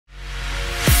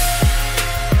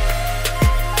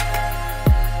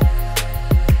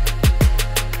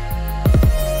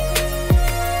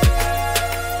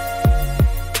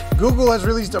Google has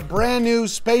released a brand new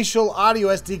spatial audio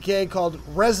SDK called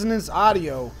Resonance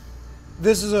Audio.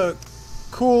 This is a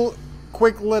cool,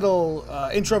 quick little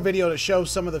intro video to show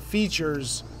some of the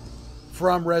features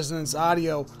from Resonance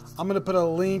Audio. I'm going to put a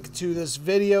link to this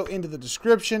video into the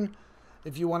description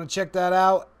if you want to check that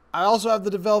out. I also have the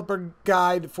developer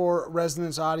guide for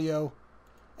Resonance Audio,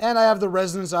 and I have the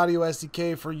Resonance Audio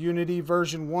SDK for Unity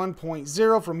version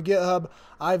 1.0 from GitHub.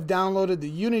 I've downloaded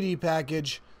the Unity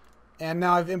package, and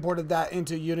now I've imported that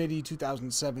into Unity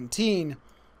 2017.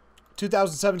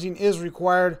 2017 is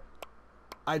required.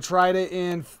 I tried it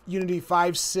in Unity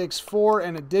 5.6.4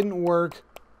 and it didn't work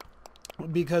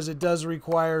because it does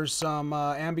require some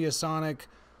ambisonic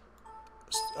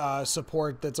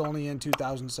support that's only in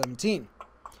 2017.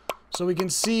 So we can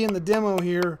see in the demo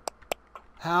here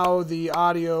how the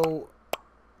audio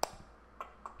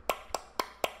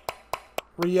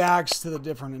reacts to the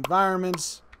different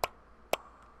environments.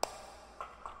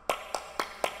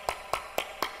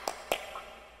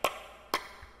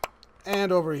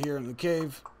 And over here in the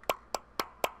cave.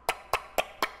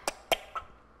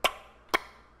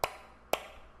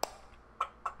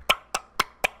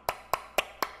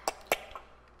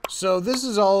 So this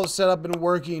is all set up and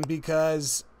working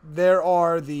because there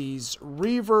are these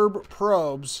reverb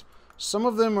probes. Some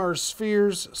of them are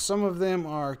spheres, some of them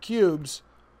are cubes.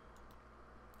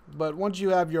 But once you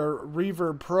have your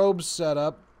reverb probes set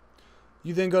up,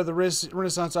 you then go to the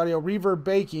Resonance Audio reverb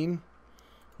baking.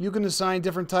 You can assign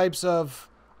different types of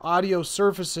audio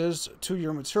surfaces to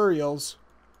your materials.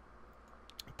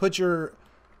 Put your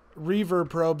reverb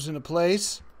probes into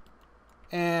place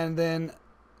and then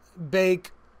bake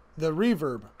the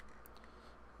reverb.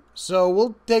 So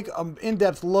we'll take an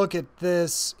in-depth look at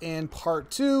this in part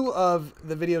 2 of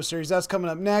the video series. That's coming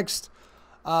up next.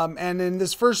 And in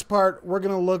this first part, we're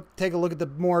going to take a look at the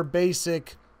more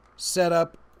basic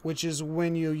setup, which is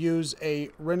when you use a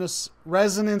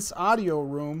resonance audio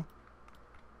room.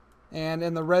 And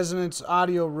in the resonance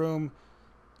audio room,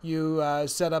 you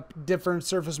set up different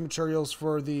surface materials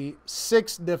for the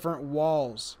 6 different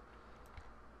walls.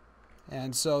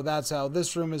 And so that's how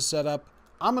this room is set up.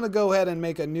 I'm going to go ahead and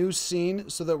make a new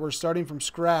scene so that we're starting from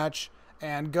scratch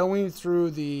and going through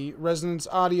the Resonance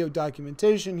Audio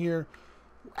documentation here.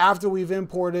 After we've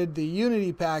imported the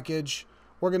Unity package,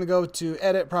 we're going to go to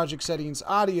Edit Project Settings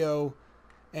Audio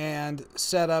and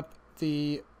set up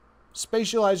the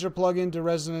Spatializer plugin to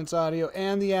Resonance Audio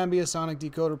and the Ambisonic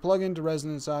Decoder plugin to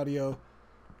Resonance Audio.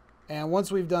 And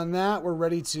once we've done that, we're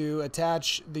ready to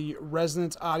attach the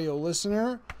Resonance Audio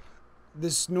listener.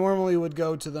 This normally would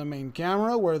go to the main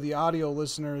camera where the audio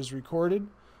listener is recorded.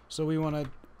 So we want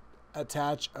to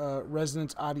attach a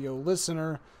Resonance Audio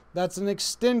listener. That's an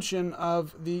extension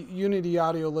of the Unity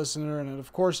audio listener, and it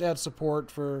of course adds support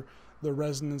for the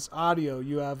Resonance Audio.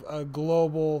 You have a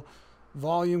global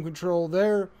volume control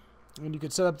there, and you can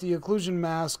set up the occlusion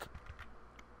mask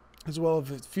as well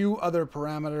as a few other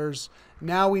parameters.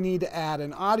 Now we need to add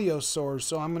an audio source,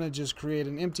 so I'm going to just create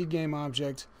an empty game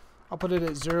object. I'll put it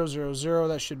at 000.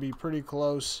 That should be pretty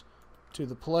close to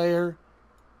the player.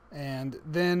 And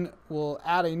then we'll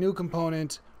add a new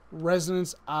component,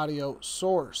 Resonance Audio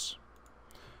Source.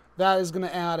 That is going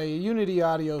to add a Unity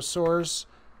audio source.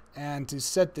 And to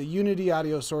set the Unity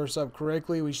audio source up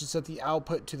correctly, we should set the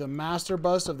output to the master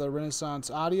bus of the Resonance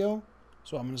Audio.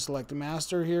 So I'm going to select the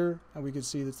master here, and we can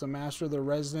see that's the master of the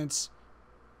Resonance.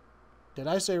 Did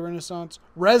I say Renaissance?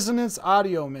 Resonance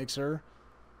Audio Mixer.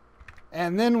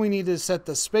 And then we need to set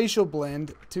the spatial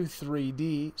blend to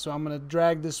 3D. So I'm going to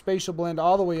drag the spatial blend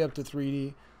all the way up to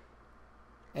 3D.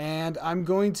 And I'm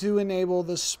going to enable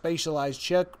the spatialize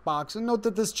checkbox. And note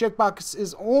that this checkbox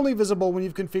is only visible when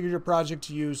you've configured your project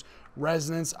to use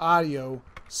Resonance Audio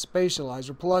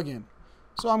Spatializer plugin.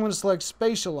 So I'm going to select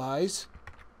spatialize.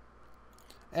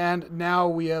 And now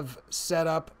we have set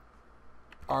up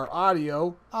our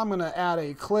audio. I'm going to add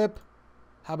a clip.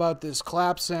 How about this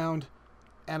clap sound?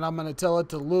 And I'm going to tell it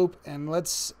to loop, and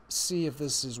let's see if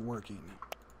this is working.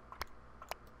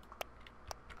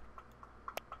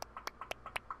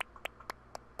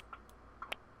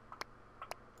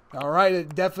 All right,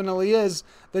 it definitely is.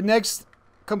 The next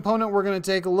component we're going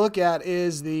to take a look at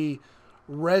is the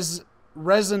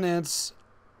Resonance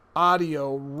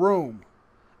Audio Room.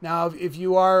 Now, if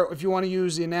you want to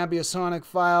use an ambisonic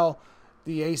file,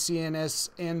 the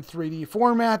ACNSN 3D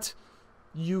format,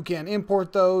 you can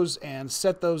import those and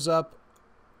set those up,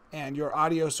 and your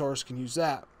audio source can use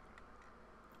that.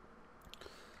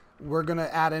 We're going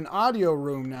to add an audio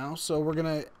room now, so we're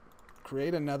going to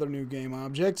create another new game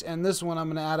object, and this one I'm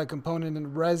going to add a component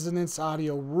in Resonance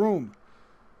Audio Room.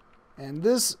 And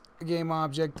this game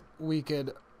object we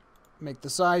could make the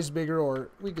size bigger, or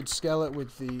we could scale it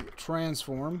with the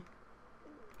transform.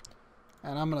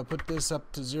 And I'm going to put this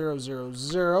up to 0, 0,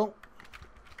 0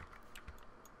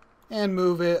 and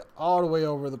move it all the way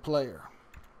over the player.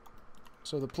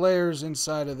 So the player's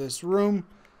inside of this room.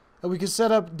 And we can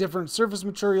set up different surface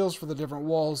materials for the different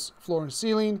walls, floor, and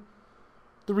ceiling,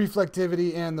 the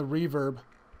reflectivity, and the reverb.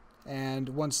 And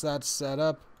once that's set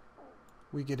up,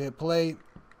 we could hit play.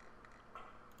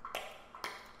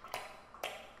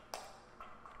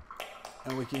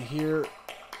 And we can hear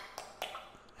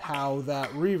how that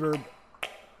reverb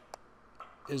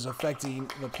is affecting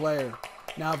the player.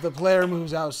 Now, if the player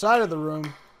moves outside of the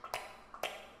room,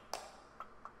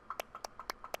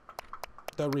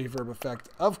 the reverb effect,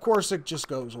 of course, it just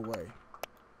goes away.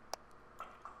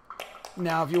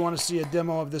 Now, if you want to see a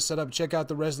demo of this setup, check out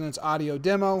the Resonance Audio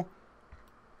demo.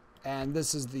 And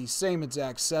this is the same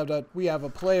exact setup. We have a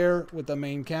player with the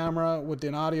main camera, with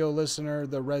an audio listener,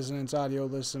 the Resonance Audio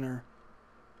listener.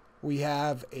 We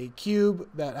have a cube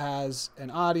that has an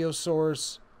audio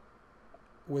source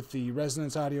with the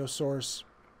Resonance Audio source,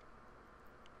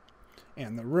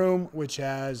 and the room, which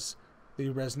has the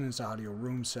Resonance Audio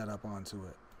room set up onto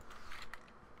it.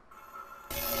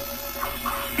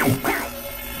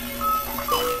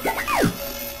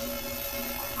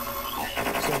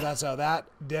 So that's how that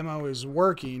demo is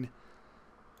working.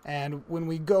 And when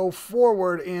we go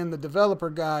forward in the developer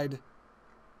guide,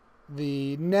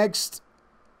 the next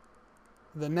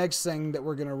thing that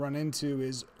we're going to run into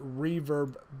is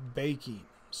reverb baking.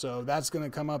 So that's going to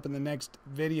come up in the next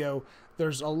video.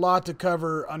 There's a lot to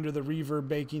cover under the reverb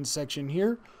baking section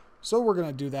here. So we're going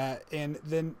to do that in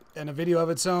a video of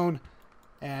its own.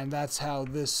 And that's how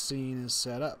this scene is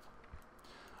set up.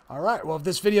 All right. Well, if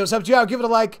this video has helped you out, give it a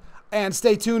like and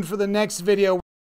stay tuned for the next video.